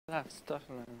that stuff,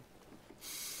 man.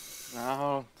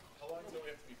 No. How long do we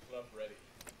have to be club ready?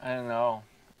 I don't know.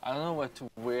 I don't know what to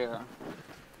wear.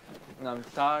 And I'm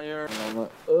tired. And I'm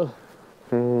like, ugh.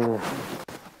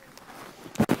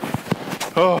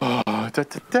 Oh, da, da,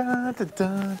 da,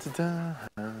 da, da,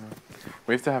 da.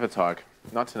 We have to have a talk.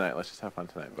 Not tonight. Let's just have fun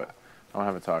tonight. But I want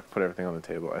to have a talk. Put everything on the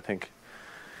table. I think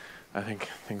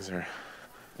things are.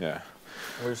 Yeah.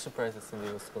 Were you surprised that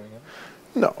Cindy was going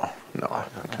in? No. I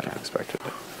kind of expected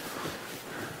it.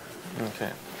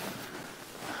 Okay.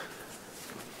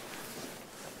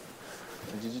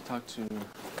 Did you talk to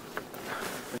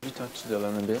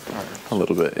Dylan a bit? A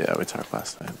little bit. Yeah, we talked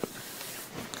last night. But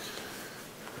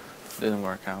Didn't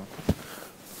work out.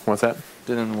 what's that?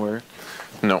 Didn't work.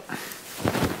 No,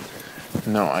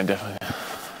 I definitely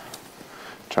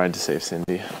tried to save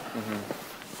Cindy.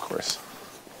 Of course.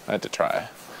 I had to try.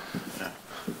 Yeah.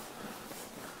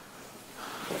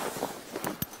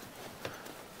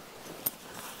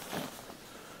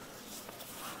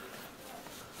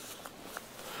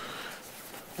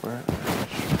 Where?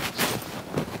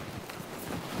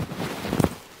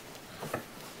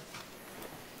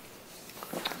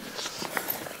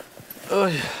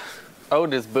 Oh,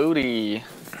 this booty.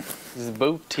 This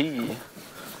booty.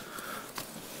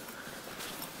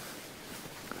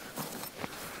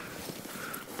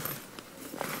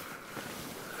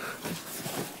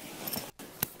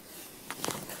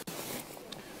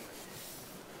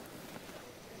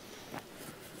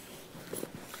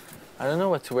 I don't know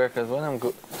what to wear because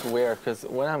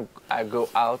when I go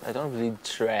out, I don't really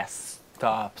dress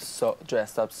up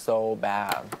so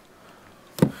bad.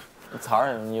 It's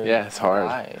hard when you're Yeah, it's hard.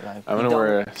 guy. Like, I'm gonna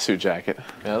wear a suit jacket.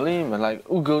 Really, but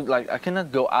like, I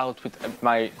cannot go out with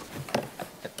I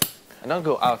don't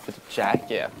go out with a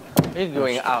jacket. You're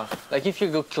going out. Like if you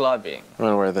go clubbing. I'm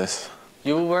gonna wear this.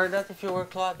 You will wear that if you were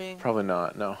clubbing? Probably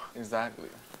not. No. Exactly.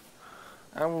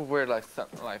 I would wear like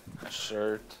something like a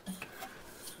shirt.